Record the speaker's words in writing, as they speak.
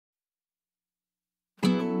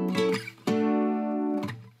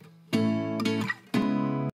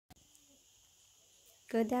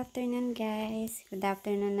Good afternoon guys. Good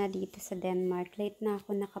afternoon na dito sa Denmark. Late na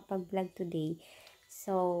ako nakapag-vlog today.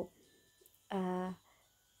 So,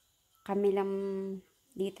 kami lang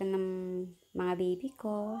dito ng mga baby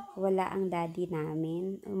ko. Wala ang daddy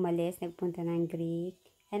namin. Umalis, nagpunta ng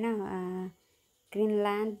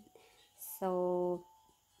Greenland. So,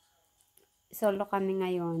 solo kami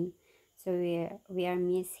ngayon. So, we are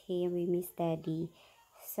miss him. We miss daddy.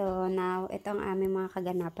 So, now, ito ang aming mga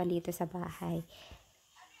kaganapan dito sa bahay.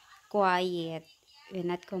 Quiet. We're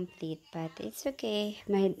not complete, but it's okay.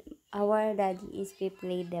 Our daddy is we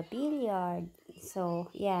play the billiard. So,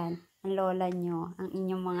 yan. Ang lola nyo, ang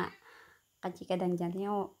inyong mga kachikadang dyan.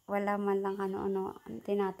 Wala man lang ano-ano.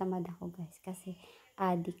 Tinatamad ako guys. Kasi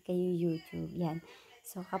addict kayo YouTube. Yan.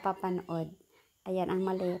 So, kapapanood. Ayan, ang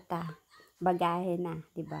maleta. Bagahe na,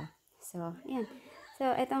 di ba? So, yan.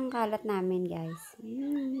 So, ito ang kalat namin guys.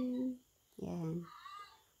 Yan.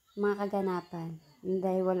 Mga kaganapan.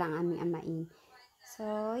 Dahil walang aming amain.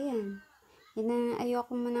 So, yan.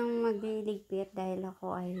 Ayoko mo nang magliligpit dahil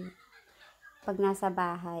ako ay pag nasa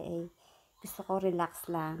bahay ay gusto ko relax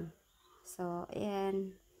lang. So,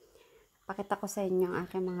 yan. Pakita ko sa inyo ang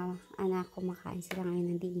aking mga anak kumakain sila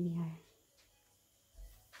ngayon ng dinner.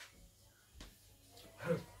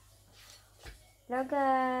 Hello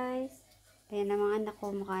guys! Ayan ang mga anak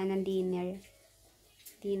ko kumakain ng dinner.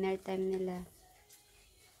 Dinner time nila.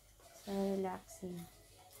 So, relaxing.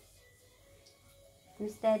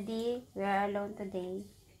 Miss Daddy, we are alone today.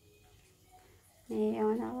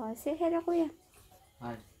 Ayun ako. Say hello, kuya.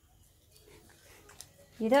 Hi.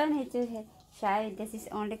 You don't need to shy. This is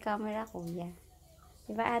only camera, kuya.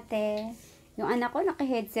 Diba, ate? Yung anak ko,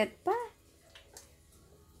 naka-headset pa.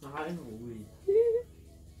 Nakain uwi.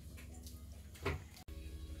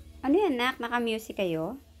 Ano yan, nak? Naka-music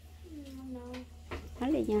kayo? No.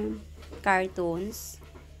 Ano yan? Cartoons?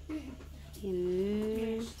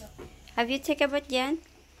 Have you checked about yan?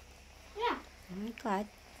 Yeah. Oh my God.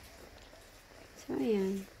 So,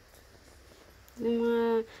 ayan. Yung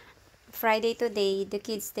mga Friday today, the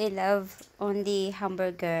kids, they love only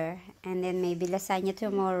hamburger. And then maybe lasagna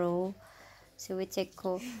tomorrow. So, we check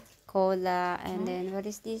cola. And then, what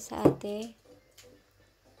is this, ate?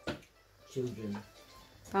 Children.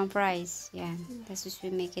 Palm fries. Yeah, that's what we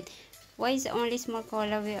make it. Why is only small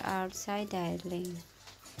cola we are outside, darling?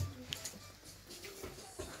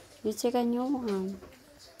 You check a new one.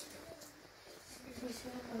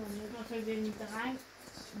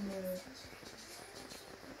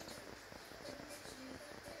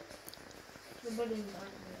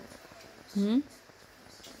 Hmm?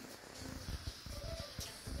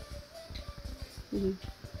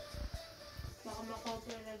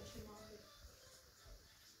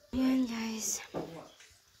 Ayan guys.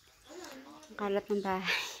 Ang kalat ng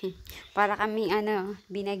bahay. Para kaming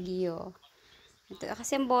binagyo. Ito,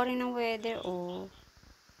 kasi ang boring ng weather, oh.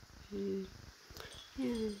 Ayan.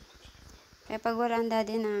 Kaya pag wala ang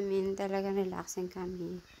daddy namin, talagang relaxing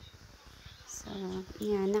kami. So,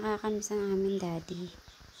 yan, nakakamiss ang aming daddy.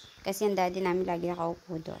 Kasi ang daddy namin lagi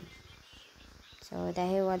nakaupo doon. So,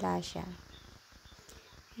 dahil wala siya.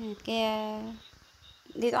 Yan, kaya,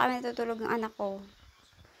 dito kami natutulog ng anak ko.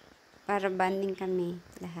 Para banding kami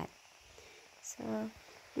lahat. So,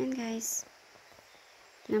 yan guys.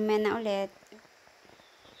 Namaya na ulit.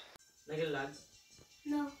 Nagalag?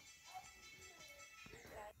 No.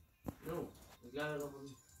 No. Naglalaro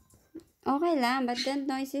kami. Okay lang, but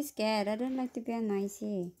don't noisy scared. I don't like to be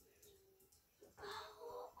noisy.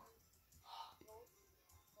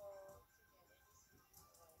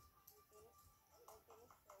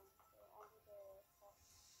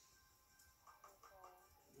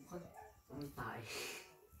 Ang tayo.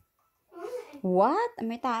 What?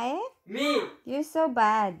 May tae? Me! You're so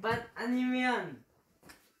bad. Ba't anime yan?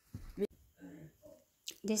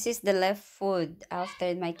 This is the left food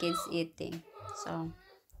after my kids eating. So,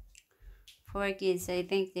 4 kids, I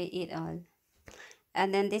think they eat all.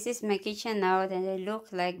 And then this is my kitchen now, and they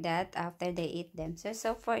look like that after they eat them.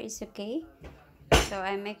 So far it's okay. So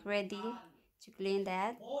I make ready to clean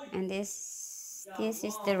that. And this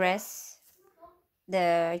is the rest.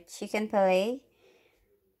 The chicken fillet.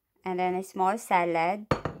 And then a small salad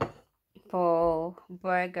for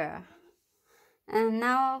burger. And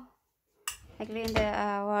now I clean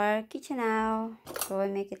our kitchen now. So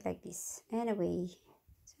I make it like this. Anyway.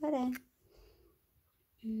 So then.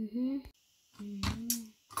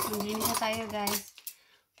 Maglinis na tayo guys.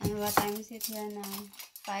 Ano ba time is it here now?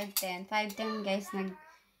 5:10. 5:10 guys.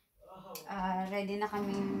 Ready na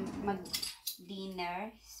kami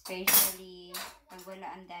mag-dinner. Especially pag wala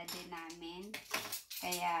ang daddy namin.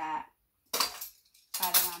 Kaya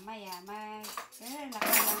para mamaya laki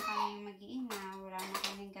lang kami mag-iina, wala na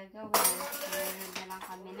kaming gagawin. Nanonood na lang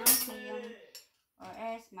kami ng film or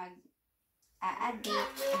else mag-a-addict.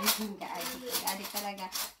 Mag-a-addict talaga.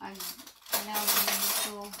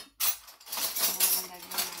 YouTube. Ano ang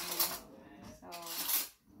gagawin namin. So,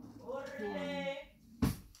 yan.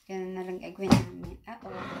 Ganun na lang gagawin namin.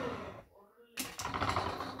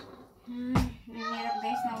 Mahirap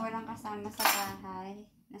guys na walang kasama sa bahay.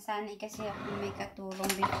 Nasanay kasi ako may katulong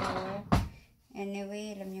before.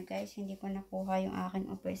 Anyway, alam nyo guys, hindi ko nakuha yung aking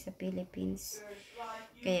offer sa Philippines.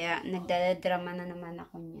 Kaya nagdadadrama na naman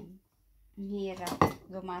ako niyan. Ang hirap.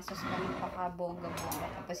 Gumasos ka ng pakabongga-bongga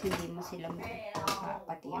tapos hindi mo sila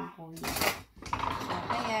pati ang kunin. So,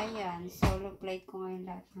 kaya yan. Solo flight ko ngayon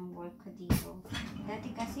lahat ng work ko dito.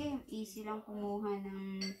 Dati kasi easy lang kumuha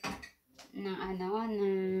ng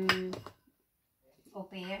au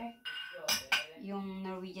pair. Yung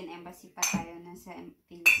Norwegian Embassy pa tayo na sa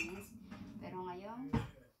Philippines. Pero ngayon,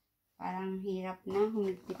 parang hirap na.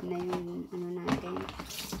 Humigpit na yung natin.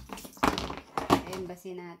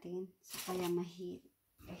 Embassy natin. So, kaya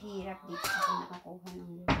mahirap dito ako nakakuha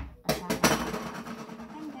ng kasama.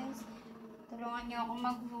 And guys, tulungan nyo ako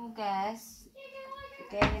maghugas.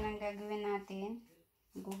 Kaya yun ang gagawin natin.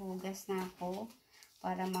 Maghuhugas na ako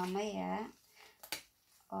para mamaya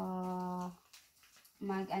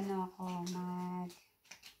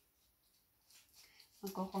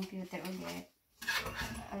magko-computer ulit.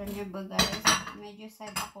 Alam niyo ba guys, medyo sad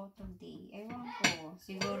ako today. Ewan ko,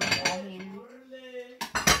 siguro dahil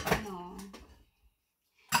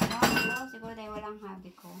siguro dahil walang hobby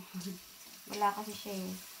ko. Wala kasi siya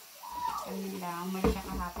eh. Kami lang, umalis siya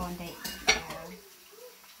kahapon dahil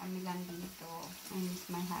kami lang dito. I miss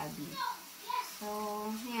my hobby. So,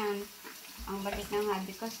 yan. Ang balik ng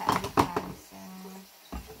hobby ko sa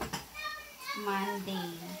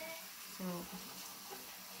Monday. So,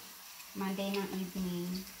 Monday ng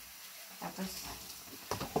evening. Tapos,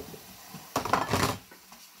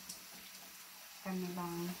 kami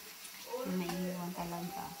lang naiiwan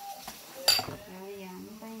talaga. So, yan.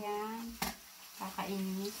 Ba yan?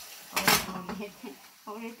 Kakainis.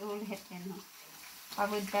 Ulit-ulit.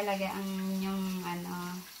 Pagod talaga ang yung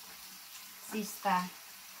sista.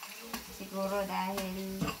 Siguro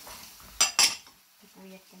dahil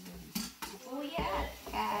puyat ka din. Puyat!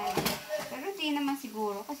 Pero di naman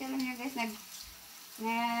siguro. Kasi alam niyo guys, lang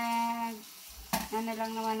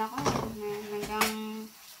naman ako. Hanggang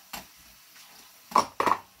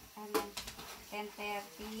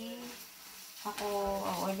 10:30 ako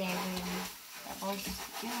o 11. Tapos,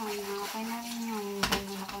 yun, okay na rin yung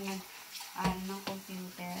ganun ako ng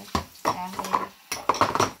computer. Dahil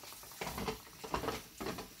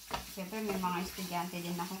siyempre may mga estudyante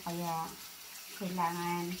din ako kaya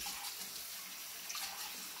kailangan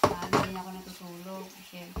hindi ako natutulog.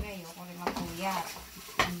 Siyempre, ayoko rin magpuyat.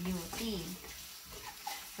 Ang beauty.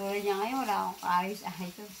 Tulad niya ngayon, wala akong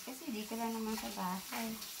kaayos-ayos. Kasi di ka lang naman sa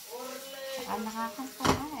bahay. Saka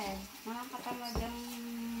nakakatamad. Nakakatamad ang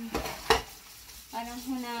parang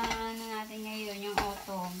natin ngayon, yung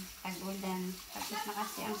autumn, tag-ulan. Tapos na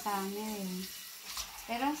kasi ang summer eh.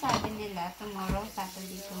 Pero ang sabi nila,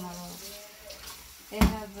 Saturday tomorrow, they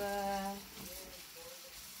have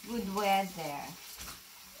good weather.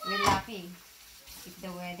 We're lucky if the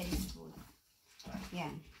weather is good. Yeah.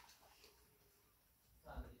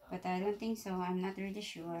 But I don't think so. I'm not really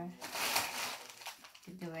sure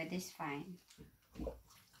if the weather is fine.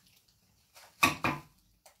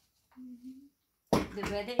 The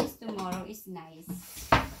weather is tomorrow is nice.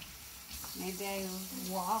 Maybe I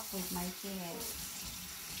will walk with my kids.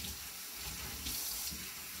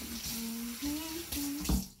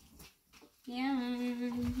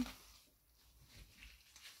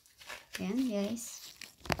 Yan guys.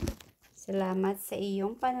 Salamat sa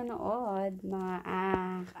iyong panonood, mga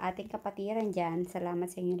ating kapatiran dyan. Salamat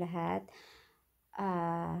sa inyo lahat.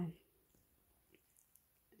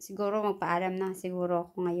 Siguro magpaalam na siguro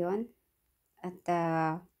ako ngayon. At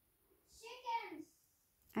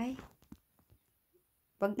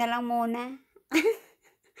wag na lang muna.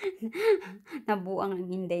 Nabuang ang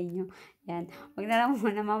hinday nyo. Yan. Wag na lang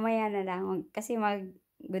muna. Mamaya na lang. Kasi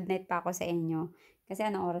good night pa ako sa inyo. Kasi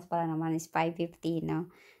anong oras pala naman is 5:50, no?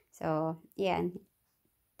 So, yan.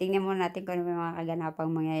 Tingnan muna natin kung ano may mga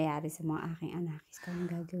kaganapang mangyayari sa mga aking anak. Kung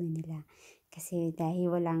anong gagawin nila. Kasi dahil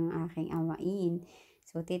walang aking amain.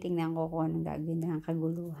 So, titingnan ko kung anong gagawin ng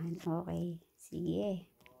kaguluhan. Okay. Sige.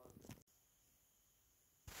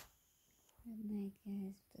 Good night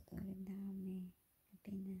guys. Tutulog na kami.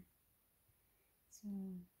 Gabi na. So,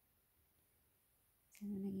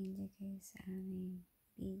 sana nag-enjoy kayo sa aming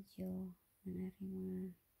video ng aking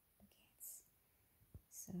mga bagets.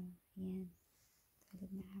 So, yan.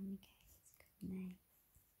 Tulog na kami guys. Good night.